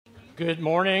Good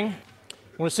morning.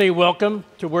 I want to say welcome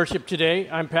to worship today.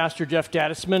 I'm Pastor Jeff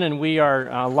Dadisman, and we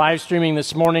are live streaming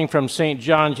this morning from St.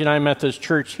 John's United Methodist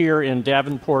Church here in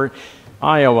Davenport,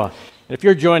 Iowa. And if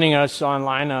you're joining us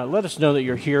online, let us know that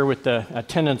you're here with the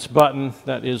attendance button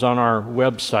that is on our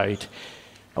website.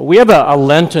 We have a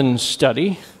Lenten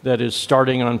study that is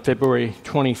starting on February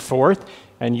 24th,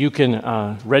 and you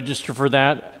can register for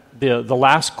that. The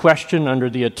last question under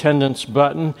the attendance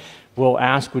button will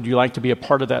ask, would you like to be a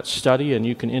part of that study? And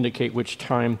you can indicate which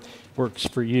time works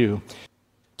for you.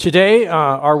 Today,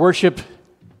 our worship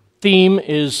theme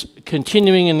is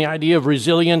continuing in the idea of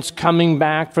resilience, coming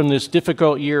back from this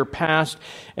difficult year past.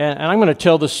 And I'm going to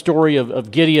tell the story of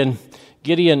Gideon.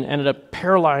 Gideon ended up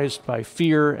paralyzed by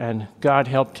fear, and God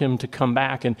helped him to come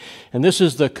back. And this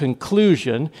is the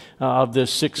conclusion of this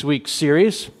 6-week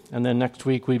series. And then next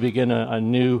week, we begin a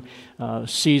new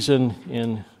season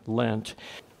in Lent.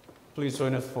 Please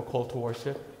join us for call to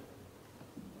worship.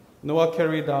 Noah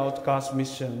carried out God's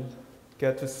mission,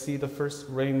 get to see the first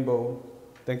rainbow,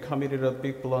 then committed a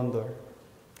big blunder.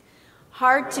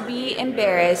 Hard to be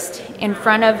embarrassed in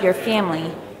front of your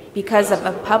family because of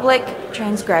a public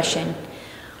transgression.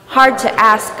 Hard to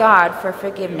ask God for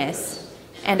forgiveness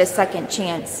and a second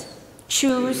chance.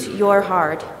 Choose your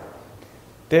hard.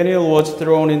 Daniel was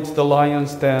thrown into the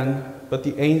lion's den, but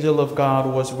the angel of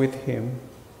God was with him.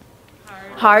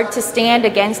 Hard to stand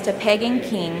against a pagan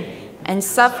king and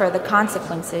suffer the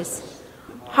consequences.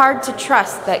 Hard to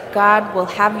trust that God will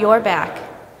have your back.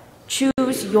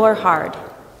 Choose your hard.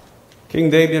 King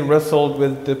David wrestled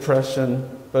with depression,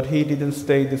 but he didn't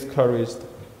stay discouraged.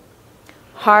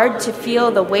 Hard to feel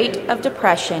the weight of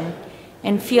depression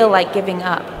and feel like giving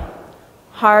up.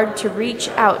 Hard to reach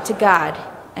out to God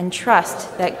and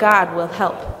trust that God will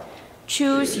help.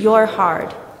 Choose your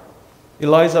hard.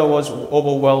 Elijah was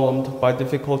overwhelmed by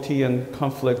difficulty and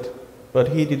conflict, but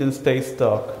he didn't stay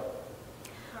stuck.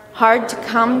 Hard to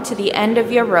come to the end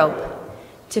of your rope,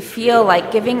 to feel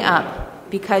like giving up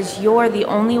because you're the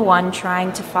only one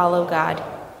trying to follow God.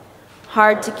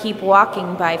 Hard to keep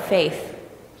walking by faith.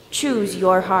 Choose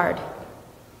your hard.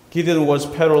 Gideon was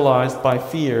paralyzed by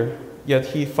fear, yet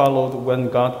he followed when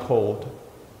God called.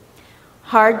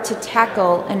 Hard to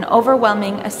tackle an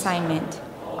overwhelming assignment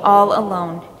all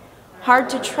alone.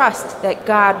 Hard to trust that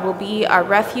God will be our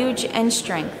refuge and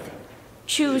strength.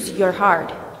 Choose your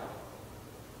hard.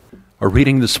 Our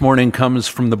reading this morning comes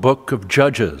from the book of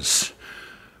Judges,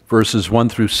 verses 1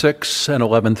 through 6 and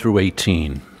 11 through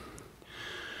 18.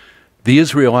 The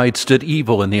Israelites did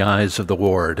evil in the eyes of the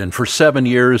Lord, and for 7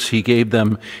 years he gave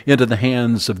them into the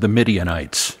hands of the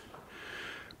Midianites.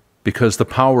 Because the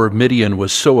power of Midian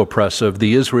was so oppressive,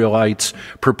 the Israelites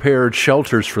prepared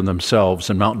shelters for themselves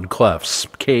in mountain clefts,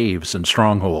 caves, and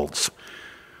strongholds.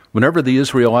 Whenever the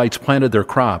Israelites planted their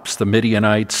crops, the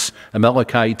Midianites,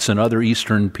 Amalekites, and other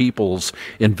eastern peoples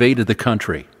invaded the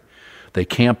country. They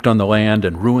camped on the land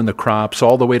and ruined the crops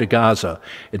all the way to Gaza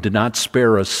and did not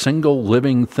spare a single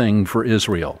living thing for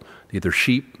Israel, neither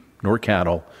sheep, nor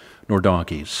cattle, nor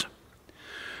donkeys.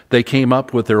 They came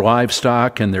up with their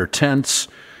livestock and their tents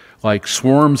like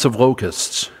swarms of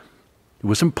locusts. It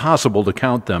was impossible to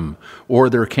count them or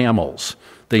their camels.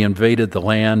 They invaded the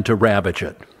land to ravage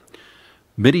it.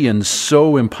 Midian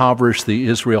so impoverished the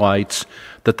Israelites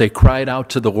that they cried out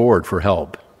to the Lord for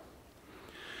help.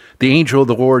 The angel of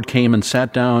the Lord came and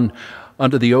sat down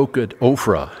under the oak at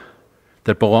Ophrah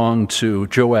that belonged to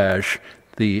Joash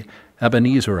the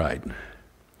Ebenezerite,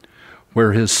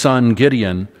 where his son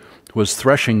Gideon was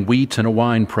threshing wheat in a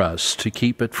winepress to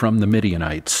keep it from the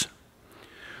Midianites.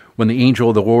 When the angel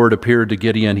of the Lord appeared to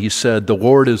Gideon, he said, "The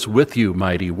Lord is with you,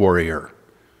 mighty warrior."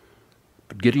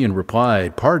 But Gideon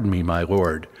replied, "Pardon me, my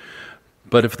Lord,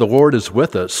 but if the Lord is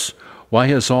with us, why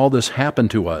has all this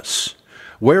happened to us?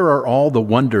 Where are all the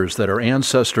wonders that our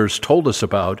ancestors told us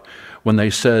about when they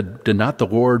said, 'Did not the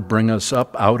Lord bring us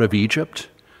up out of Egypt?'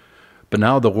 But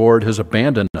now the Lord has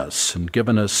abandoned us and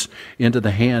given us into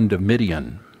the hand of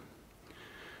Midian."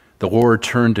 The Lord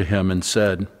turned to him and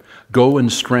said, Go in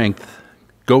the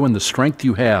strength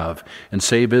you have, and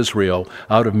save Israel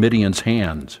out of Midian's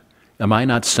hands. Am I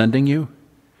not sending you?"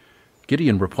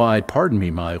 Gideon replied, "Pardon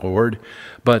me, my Lord,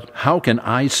 but how can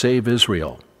I save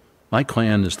Israel? My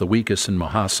clan is the weakest in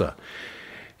Manasseh,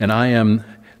 and I am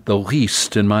the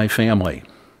least in my family."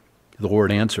 The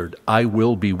Lord answered, "I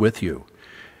will be with you,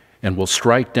 and will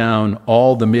strike down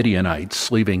all the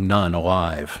Midianites, leaving none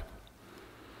alive."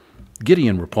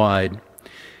 Gideon replied,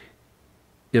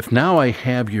 "If now I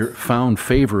have found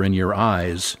favor in your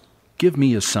eyes, give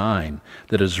me a sign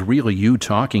that is really you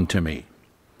talking to me.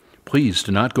 Please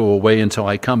do not go away until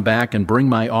I come back and bring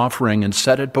my offering and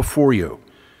set it before you.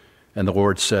 And the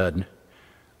Lord said,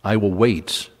 I will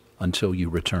wait until you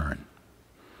return.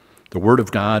 The word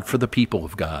of God for the people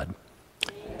of God.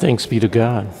 Thanks be to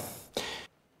God.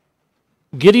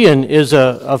 Gideon is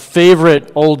a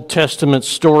favorite Old Testament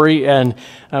story, and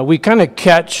we kind of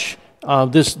catch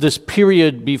this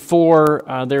period before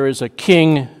there is a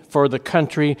king for the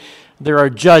country. There are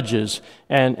judges,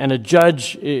 and a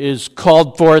judge is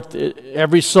called forth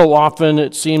every so often.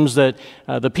 It seems that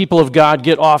the people of God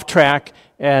get off track,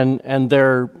 and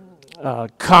they're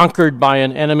conquered by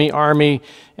an enemy army,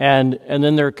 and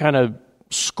then they're kind of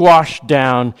squashed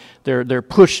down, they're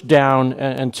pushed down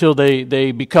until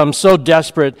they become so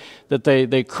desperate that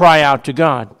they cry out to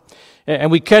God.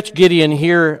 And we catch Gideon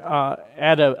here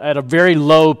at a very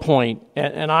low point.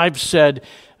 And I've said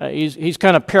he's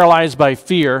kind of paralyzed by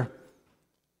fear.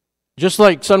 Just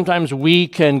like sometimes we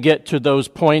can get to those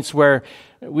points where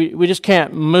we just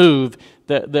can't move,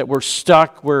 that we're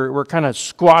stuck, we're kind of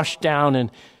squashed down. And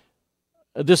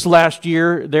this last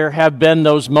year, there have been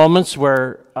those moments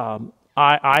where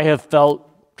I have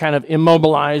felt kind of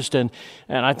immobilized, and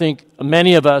I think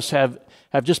many of us have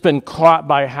just been caught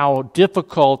by how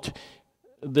difficult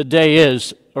the day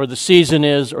is, or the season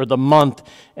is, or the month,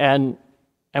 and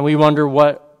we wonder,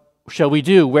 what shall we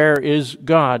do? Where is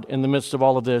God in the midst of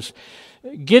all of this?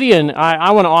 Gideon,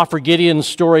 I want to offer Gideon's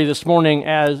story this morning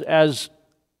as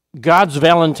God's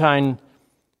Valentine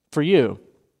for you.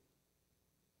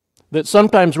 That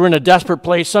sometimes we're in a desperate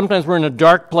place, sometimes we're in a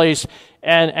dark place,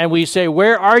 and we say,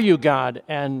 where are you, God?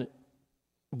 And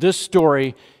this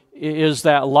story is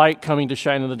that light coming to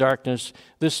shine in the darkness.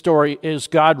 This story is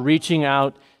God reaching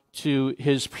out to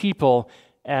his people,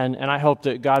 and I hope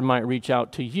that God might reach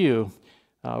out to you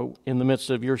in the midst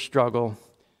of your struggle,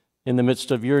 in the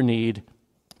midst of your need.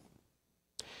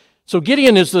 So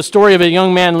Gideon is the story of a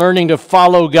young man learning to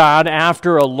follow God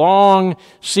after a long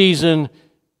season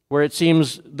where it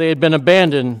seems they had been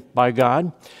abandoned by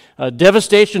God.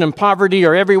 Devastation and poverty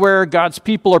are everywhere. God's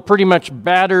people are pretty much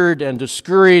battered and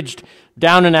discouraged,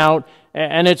 down and out,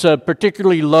 and it's a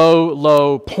particularly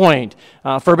low point.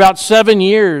 For about 7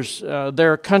 years,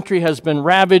 their country has been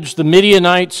ravaged. The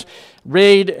Midianites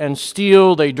raid and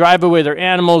steal. They drive away their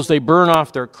animals. They burn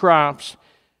off their crops,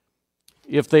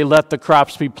 if they let the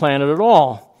crops be planted at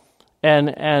all.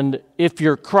 And if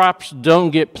your crops don't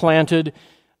get planted,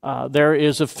 there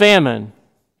is a famine.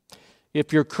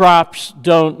 If your crops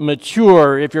don't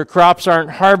mature, if your crops aren't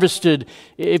harvested,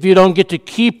 if you don't get to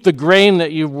keep the grain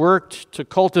that you've worked to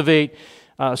cultivate,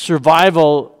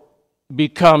 survival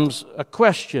becomes a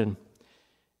question.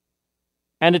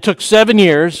 And it took 7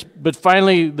 years, but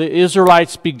finally the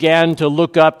Israelites began to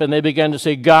look up and they began to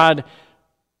say, God,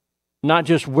 not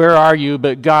just where are you,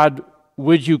 but God,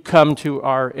 would you come to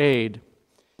our aid?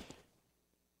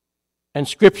 And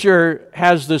Scripture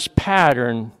has this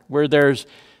pattern where there's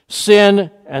sin,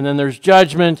 and then there's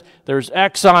judgment, there's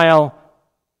exile,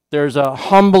 there's a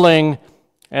humbling,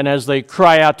 and as they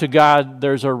cry out to God,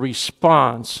 there's a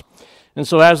response. And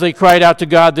so as they cried out to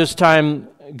God this time,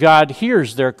 God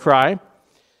hears their cry.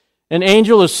 An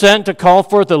angel is sent to call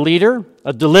forth a leader,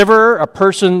 a deliverer, a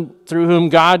person through whom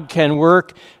God can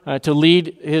work to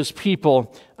lead his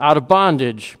people out of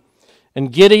bondage.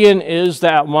 And Gideon is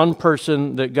that one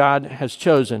person that God has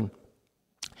chosen.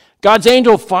 God's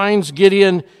angel finds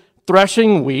Gideon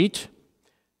threshing wheat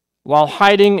while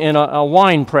hiding in a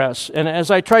wine press. And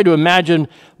as I try to imagine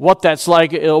what that's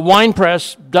like, a wine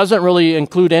press doesn't really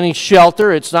include any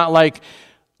shelter. It's not like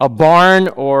a barn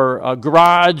or a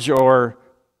garage or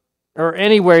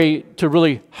any way to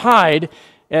really hide.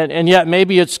 And yet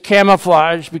maybe it's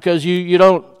camouflage because you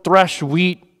don't thresh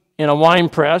wheat in a wine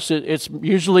press. It's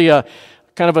usually a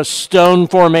kind of a stone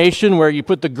formation where you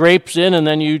put the grapes in and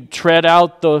then you tread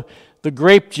out the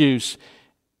grape juice.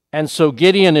 And so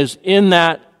Gideon is in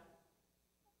that,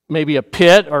 maybe a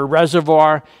pit or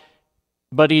reservoir,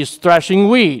 but he's threshing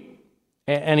wheat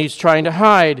and he's trying to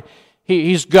hide.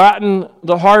 He's gotten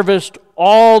the harvest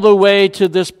all the way to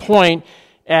this point,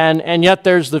 and yet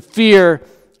there's the fear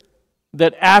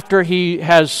that after he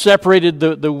has separated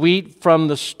the wheat from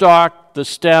the stalk, the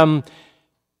stem,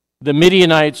 the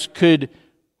Midianites could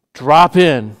drop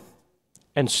in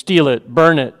and steal it,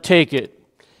 burn it, take it,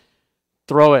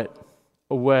 throw it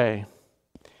away.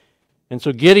 And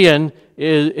so Gideon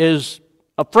is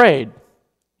afraid.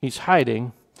 He's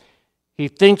hiding. He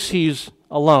thinks he's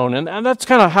alone. And that's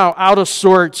kind of how out of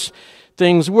sorts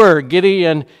things were.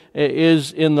 Gideon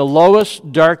is in the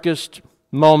lowest, darkest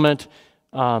moment.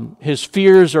 His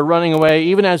fears are running away.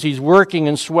 Even as he's working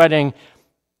and sweating,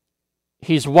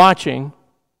 he's watching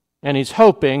and he's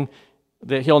hoping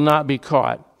that he'll not be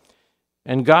caught.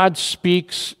 And God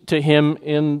speaks to him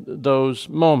in those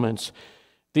moments.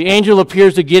 The angel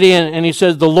appears to Gideon and he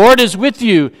says, "The Lord is with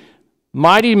you,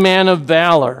 mighty man of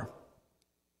valor."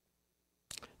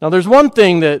 Now there's one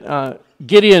thing that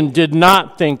Gideon did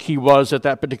not think he was at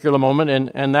that particular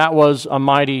moment, and that was a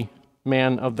mighty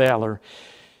man of valor.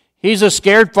 He's a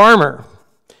scared farmer,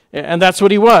 and that's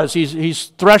what he was.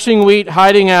 He's threshing wheat,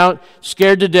 hiding out,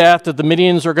 scared to death that the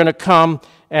Midians are going to come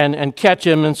and catch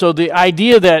him. And so the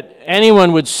idea that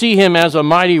anyone would see him as a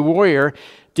mighty warrior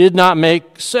did not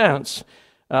make sense.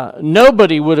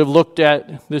 Nobody would have looked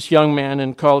at this young man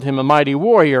and called him a mighty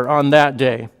warrior on that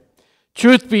day.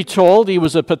 Truth be told, he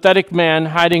was a pathetic man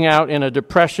hiding out in a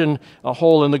depression, a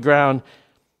hole in the ground.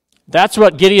 That's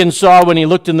what Gideon saw when he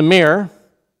looked in the mirror.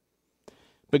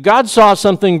 But God saw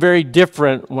something very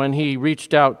different when he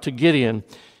reached out to Gideon.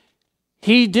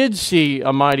 He did see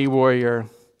a mighty warrior.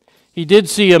 He did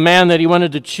see a man that he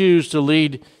wanted to choose to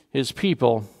lead his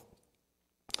people.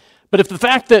 But if the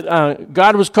fact that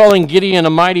God was calling Gideon a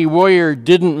mighty warrior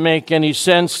didn't make any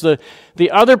sense,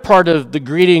 the other part of the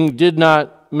greeting did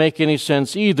not make any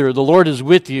sense either. "The Lord is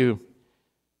with you."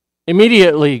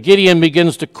 Immediately, Gideon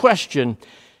begins to question.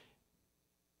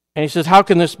 And he says, "How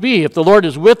can this be? If the Lord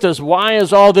is with us, why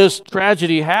is all this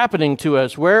tragedy happening to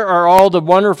us? Where are all the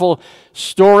wonderful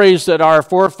stories that our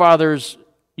forefathers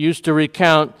used to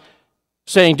recount,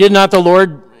 saying, is not the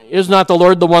Lord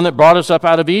the one that brought us up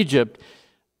out of Egypt?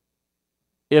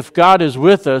 If God is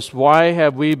with us, why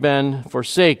have we been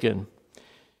forsaken?"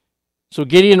 So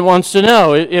Gideon wants to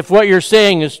know, if what you're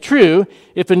saying is true,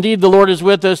 if indeed the Lord is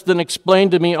with us, then explain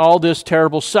to me all this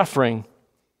terrible suffering.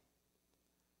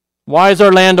 Why is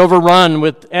our land overrun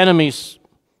with enemies?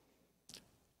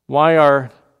 Why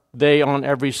are they on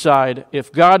every side?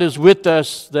 If God is with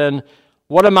us, then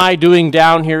what am I doing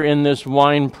down here in this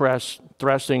wine press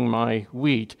threshing my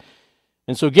wheat?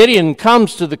 And so Gideon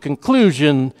comes to the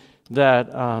conclusion that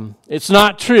it's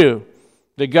not true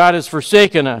that God has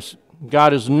forsaken us.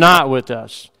 God is not with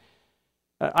us.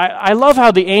 I love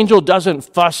how the angel doesn't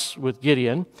fuss with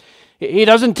Gideon. He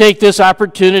doesn't take this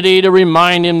opportunity to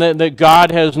remind him that God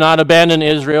has not abandoned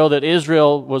Israel, that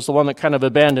Israel was the one that kind of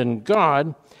abandoned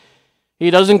God.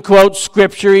 He doesn't quote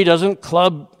Scripture. He doesn't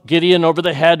club Gideon over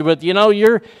the head with,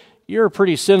 you're a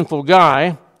pretty sinful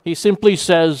guy. He simply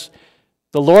says,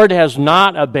 "The Lord has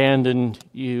not abandoned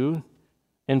you.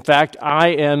 In fact, I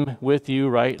am with you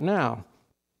right now."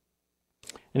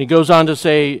 And he goes on to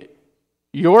say,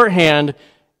 "Your hand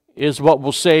is what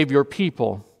will save your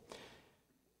people."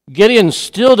 Gideon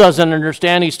still doesn't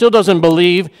understand. He still doesn't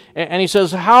believe. And he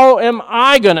says, "How am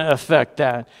I going to affect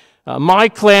that? My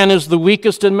clan is the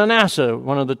weakest in Manasseh,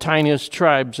 one of the tiniest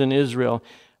tribes in Israel.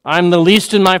 I'm the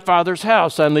least in my father's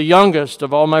house. I'm the youngest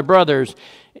of all my brothers."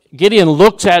 Gideon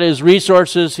looks at his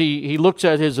resources. He looks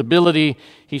at his ability.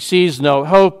 He sees no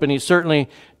hope, and he certainly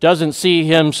doesn't see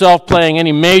himself playing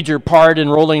any major part in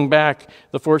rolling back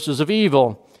the forces of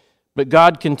evil. But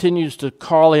God continues to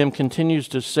call him, continues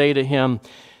to say to him,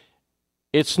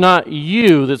 "It's not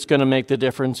you that's going to make the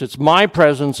difference. It's my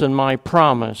presence and my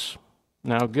promise.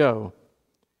 Now go."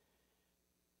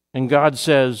 And God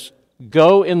says,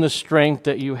 "Go in the strength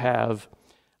that you have.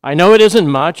 I know it isn't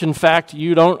much. In fact,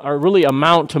 you don't really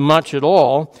amount to much at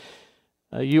all.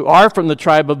 You are from the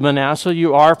tribe of Manasseh.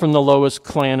 You are from the lowest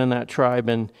clan in that tribe,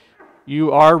 and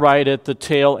you are right at the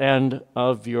tail end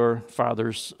of your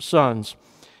father's sons.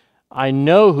 I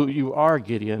know who you are,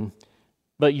 Gideon,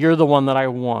 but you're the one that I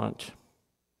want.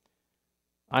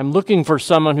 I'm looking for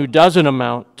someone who doesn't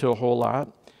amount to a whole lot,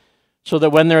 so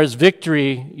that when there is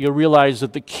victory, you'll realize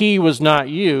that the key was not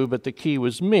you, but the key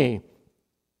was me."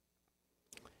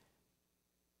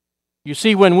 You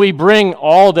see, when we bring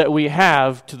all that we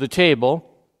have to the table,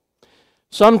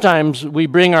 sometimes we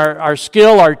bring our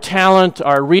skill, our talent,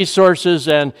 our resources,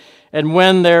 and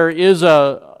when there is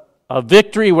a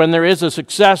victory, when there is a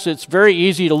success, it's very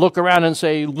easy to look around and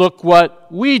say, "Look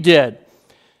what we did."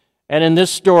 And in this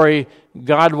story,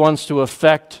 God wants to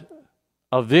effect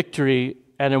a victory,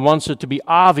 and it wants it to be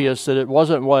obvious that it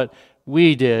wasn't what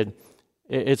we did,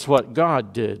 it's what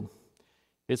God did.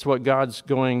 It's what God's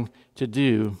going to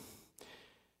do.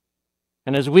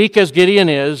 And as weak as Gideon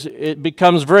is, it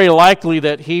becomes very likely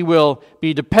that he will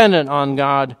be dependent on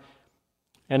God,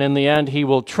 and in the end, he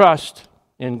will trust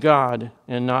in God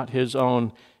and not his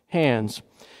own hands.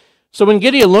 So when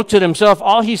Gideon looks at himself,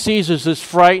 all he sees is this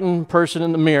frightened person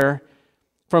in the mirror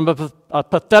from a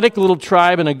pathetic little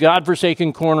tribe in a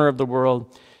God-forsaken corner of the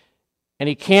world, and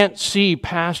he can't see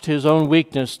past his own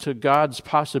weakness to God's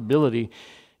possibility.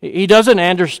 He doesn't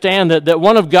understand that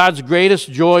one of God's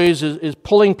greatest joys is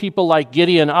pulling people like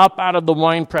Gideon up out of the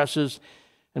wine presses,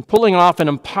 and pulling off an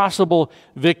impossible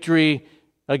victory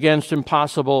against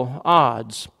impossible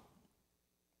odds.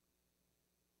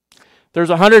 There's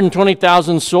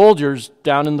 120,000 soldiers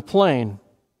down in the plain.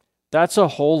 That's a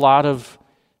whole lot of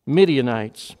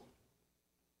Midianites.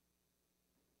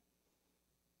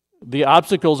 The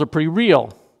obstacles are pretty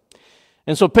real.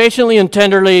 And so patiently and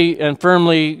tenderly and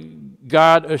firmly,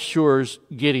 God assures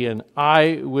Gideon,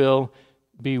 I will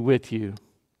be with you.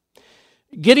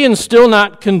 Gideon's still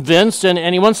not convinced,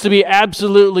 and he wants to be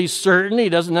absolutely certain. He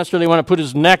doesn't necessarily want to put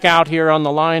his neck out here on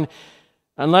the line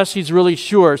unless he's really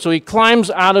sure. So he climbs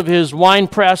out of his wine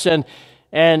press and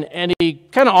he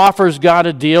kind of offers God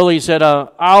a deal. He said,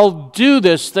 I'll do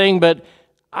this thing, but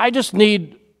I just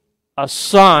need a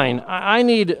sign. I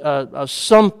need a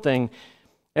something.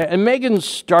 And Megan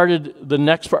started the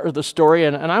next part of the story,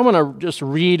 and I want to just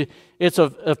read. It's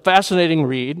a fascinating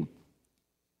read,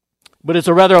 but it's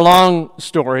a rather long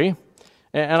story.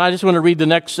 And I just want to read the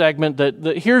next segment.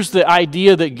 That here's the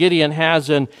idea that Gideon has,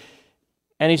 and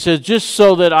he says, just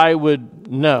so that I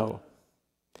would know.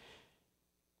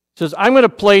 He says, I'm going to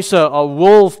place a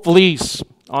wool fleece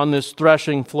on this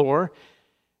threshing floor,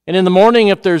 and in the morning,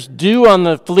 if there's dew on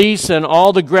the fleece and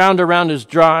all the ground around is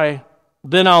dry,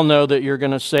 then I'll know that you're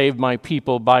going to save my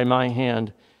people by my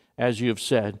hand, as you have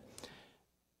said.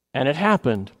 And it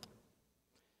happened.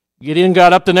 Gideon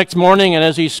got up the next morning, and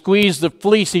as he squeezed the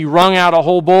fleece, he wrung out a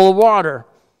whole bowl of water,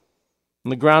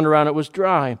 and the ground around it was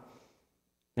dry.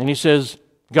 And he says,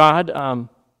 God,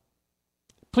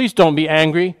 please don't be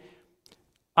angry.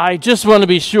 I just want to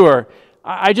be sure.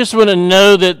 I just want to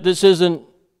know that this isn't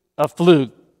a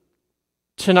fluke.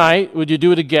 Tonight, would you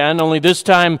do it again? Only this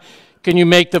time, can you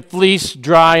make the fleece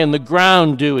dry and the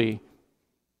ground dewy?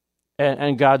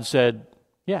 And God said,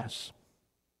 yes.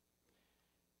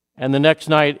 And the next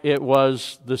night, it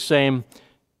was the same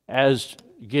as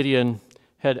Gideon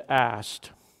had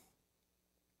asked.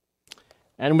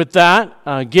 And with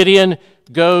that, Gideon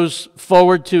goes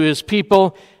forward to his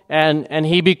people, and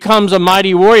he becomes a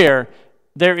mighty warrior.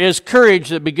 There is courage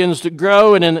that begins to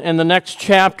grow, and in the next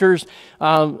chapters,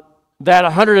 that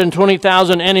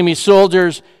 120,000 enemy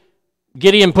soldiers,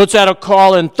 Gideon puts out a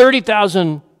call, and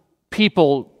 30,000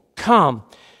 people come.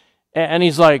 And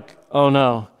he's like, oh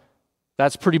no,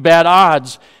 that's pretty bad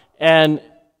odds. And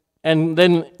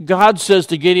then God says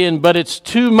to Gideon, but it's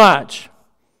too much.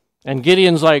 And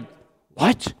Gideon's like,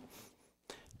 what?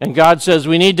 And God says,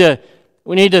 we need to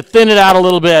thin it out a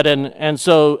little bit. And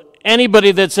so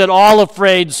anybody that's at all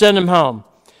afraid, send him home.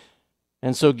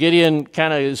 And so Gideon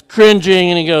kind of is cringing,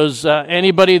 and he goes,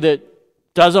 anybody that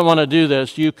doesn't want to do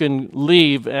this, you can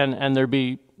leave, and there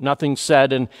be nothing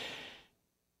said. And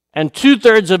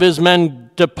 2/3 of his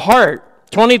men depart.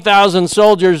 20,000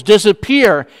 soldiers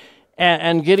disappear.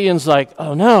 And Gideon's like,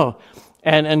 oh no.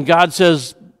 And God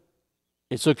says,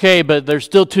 it's okay, but there's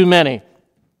still too many.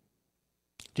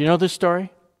 Do you know this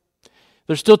story?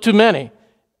 There's still too many.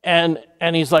 And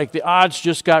he's like, the odds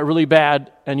just got really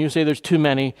bad, and you say there's too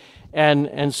many.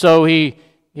 And so he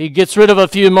gets rid of a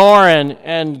few more,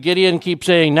 and Gideon keeps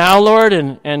saying, now, Lord,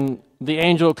 and the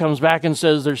angel comes back and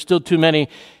says, there's still too many.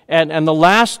 And the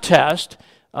last test,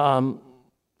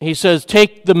 he says,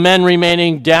 take the men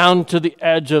remaining down to the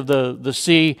edge of the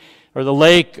sea or the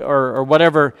lake or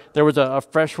whatever. There was a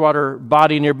freshwater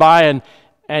body nearby,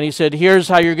 and he said, here's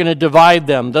how you're going to divide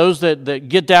them. Those that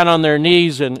get down on their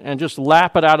knees and just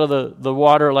lap it out of the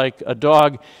water like a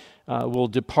dog will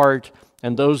depart,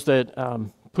 and those that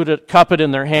cup it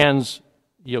in their hands,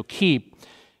 you'll keep.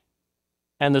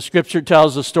 And the scripture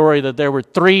tells the story that there were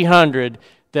 300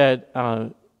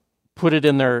 that put it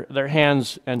in their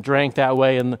hands and drank that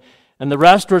way, and the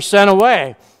rest were sent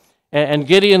away. And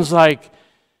Gideon's like,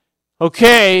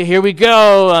 okay, here we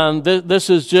go. This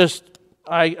is just,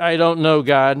 I don't know,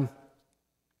 God.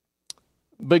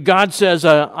 But God says,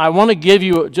 I want to give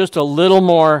you just a little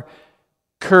more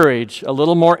courage, a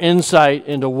little more insight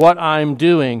into what I'm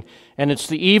doing. And it's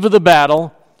the eve of the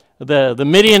battle. The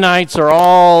Midianites are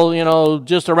all,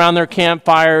 just around their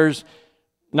campfires,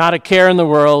 not a care in the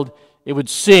world. It would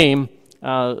seem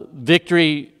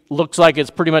victory looks like it's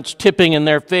pretty much tipping in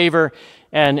their favor,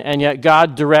 and yet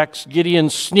God directs Gideon,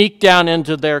 sneak down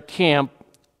into their camp.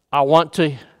 I want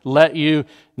to let you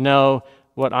know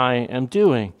what I am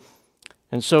doing.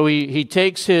 And so he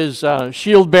takes his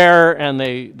shield bearer, and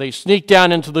they sneak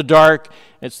down into the dark.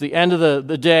 It's the end of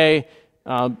the day.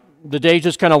 The day's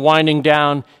just kind of winding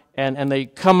down, and they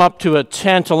come up to a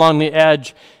tent along the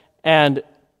edge, and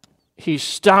he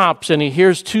stops, and he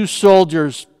hears two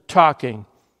soldiers talking.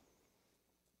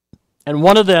 And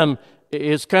one of them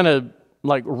is kind of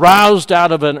like roused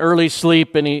out of an early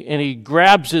sleep, and he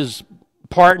grabs his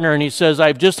partner, and he says,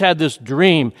 I've just had this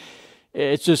dream.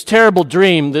 It's this terrible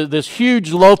dream. This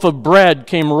huge loaf of bread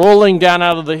came rolling down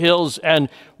out of the hills and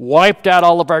wiped out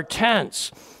all of our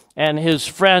tents. And his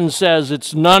friend says,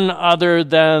 it's none other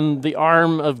than the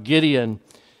arm of Gideon.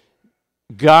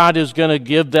 God is going to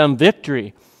give them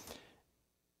victory.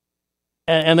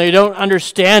 And they don't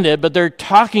understand it, but they're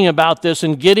talking about this,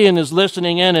 and Gideon is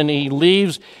listening in, and he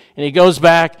leaves, and he goes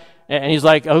back, and he's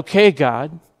like, okay,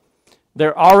 God,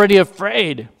 they're already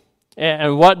afraid,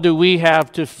 and what do we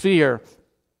have to fear?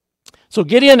 So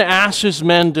Gideon asks his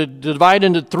men to divide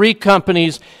into 3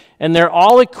 companies, and they're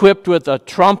all equipped with a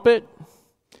trumpet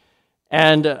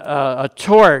and a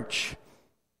torch,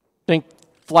 think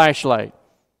flashlight,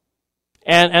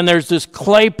 and there's this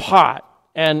clay pot.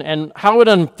 And how it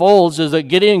unfolds is that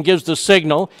Gideon gives the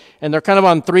signal, and they're kind of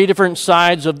on 3 different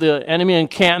sides of the enemy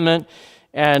encampment.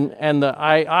 And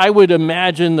I would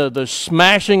imagine the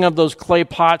smashing of those clay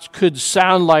pots could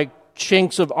sound like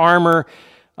chinks of armor,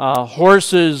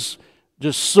 horses,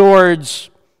 just swords,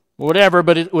 whatever.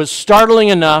 But it was startling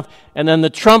enough. And then the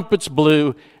trumpets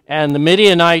blew, and the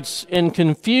Midianites, in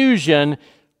confusion,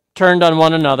 turned on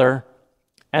one another,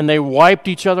 and they wiped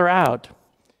each other out.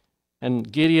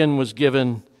 And Gideon was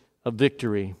given a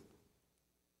victory.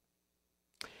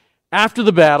 After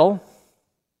the battle,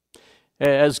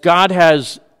 as God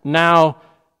has now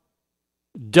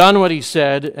done what he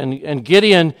said, and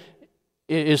Gideon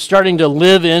is starting to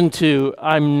live into,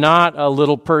 I'm not a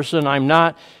little person, I'm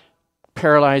not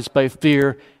paralyzed by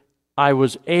fear, I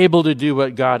was able to do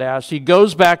what God asked. He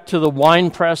goes back to the wine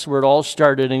press where it all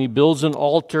started, and he builds an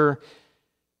altar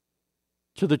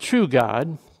to the true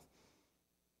God.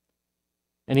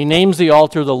 And he names the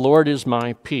altar, "The Lord is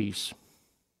my peace."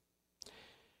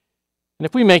 And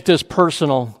if we make this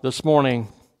personal this morning,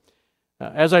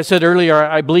 as I said earlier,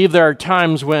 I believe there are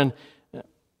times when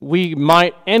we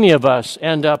might, any of us,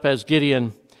 end up as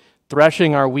Gideon,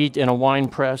 threshing our wheat in a wine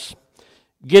press.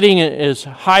 Gideon is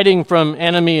hiding from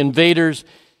enemy invaders,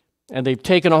 and they've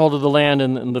taken a hold of the land,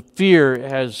 and the fear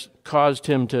has caused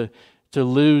him to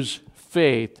lose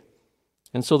faith.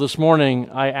 And so this morning,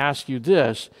 I ask you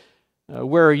this.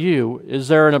 Where are you? Is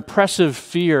there an oppressive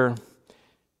fear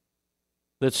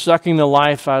that's sucking the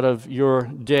life out of your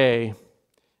day,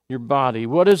 your body?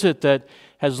 What is it that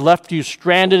has left you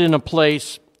stranded in a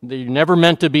place that you're never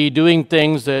meant to be, doing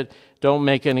things that don't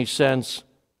make any sense?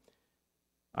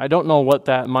 I don't know what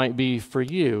that might be for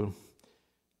you.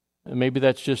 Maybe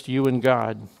that's just you and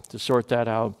God to sort that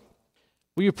out.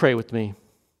 Will you pray with me?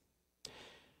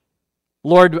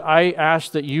 Lord, I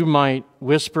ask that you might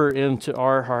whisper into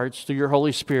our hearts through your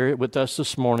Holy Spirit with us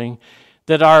this morning,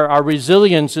 that our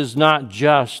resilience is not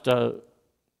just a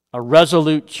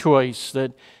resolute choice,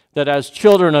 that as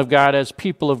children of God, as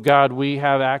people of God, we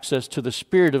have access to the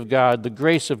Spirit of God, the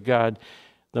grace of God,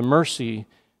 the mercy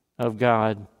of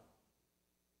God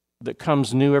that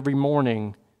comes new every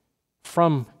morning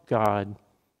from God.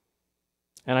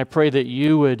 And I pray that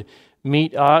you would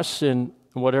meet us in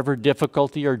whatever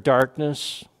difficulty or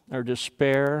darkness or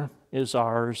despair is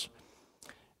ours,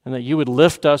 and that you would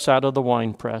lift us out of the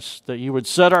winepress, that you would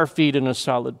set our feet in a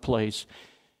solid place,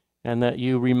 and that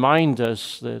you remind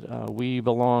us that we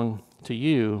belong to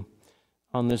you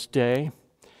on this day.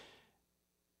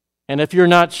 And if you're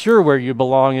not sure where you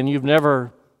belong and you've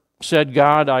never said,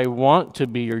 God, I want to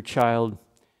be your child,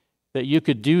 that you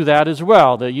could do that as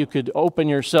well, that you could open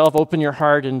yourself, open your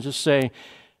heart, and just say,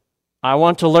 I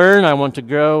want to learn, I want to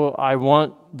grow, I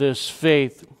want this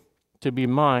faith to be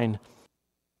mine.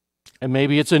 And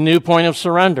maybe it's a new point of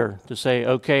surrender to say,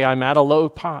 okay, I'm at a low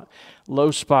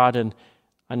spot and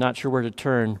I'm not sure where to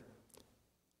turn.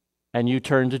 And you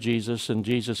turn to Jesus, and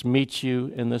Jesus meets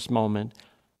you in this moment.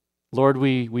 Lord,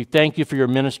 we thank you for your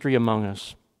ministry among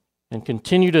us, and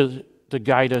continue to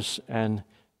guide us and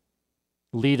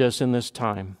lead us in this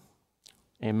time.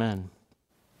 Amen.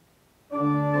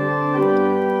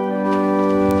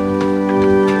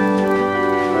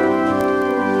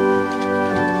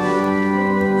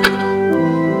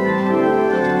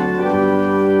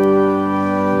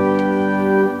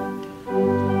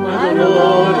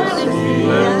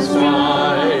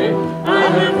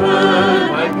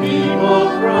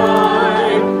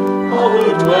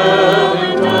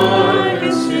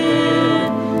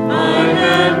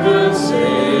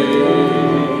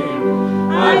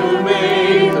 I will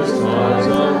make the stars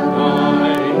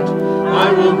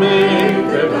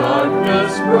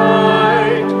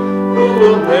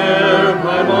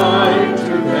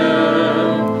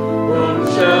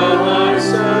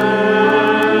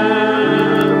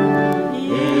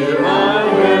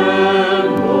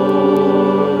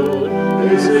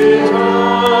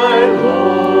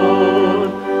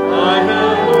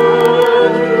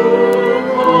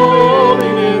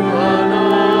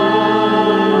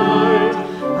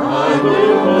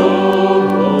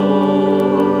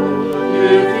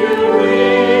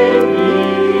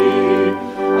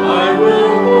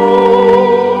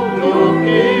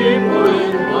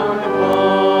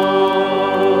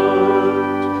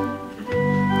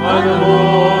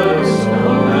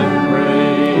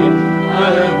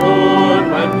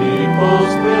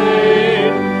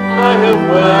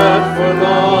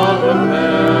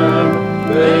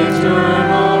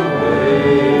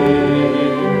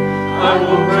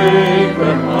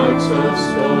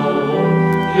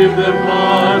Give them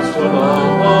hearts to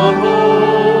love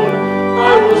alone.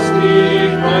 I will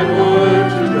speak my word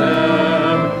to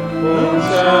them. Whom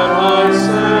shall I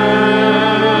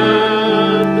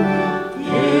send?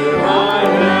 Here I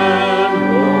am,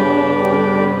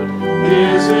 Lord.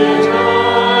 Is it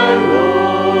I,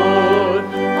 Lord?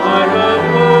 I have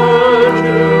heard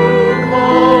you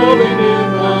calling in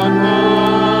the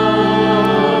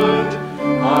night.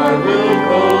 I will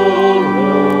go,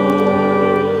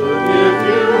 Lord, if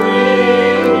you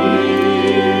lead me.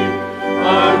 I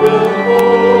will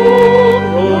hold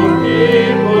your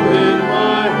people in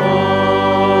my heart.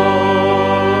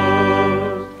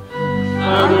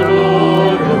 I'm the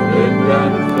Lord of wind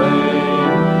and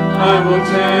flame. I will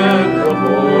tend the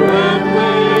poor and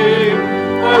lame.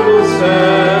 I will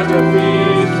set a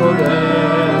feast for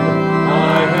them.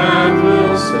 My hand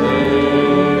will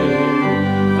save.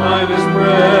 Finest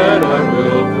bread I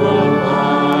will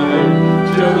provide,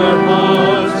 till their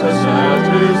hearts are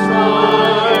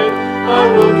satisfied.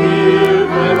 I will give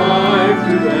my life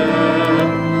to them.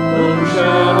 Whom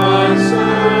shall I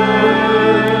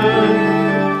send?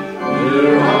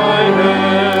 Here I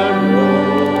am,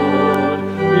 Lord.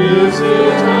 Is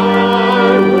it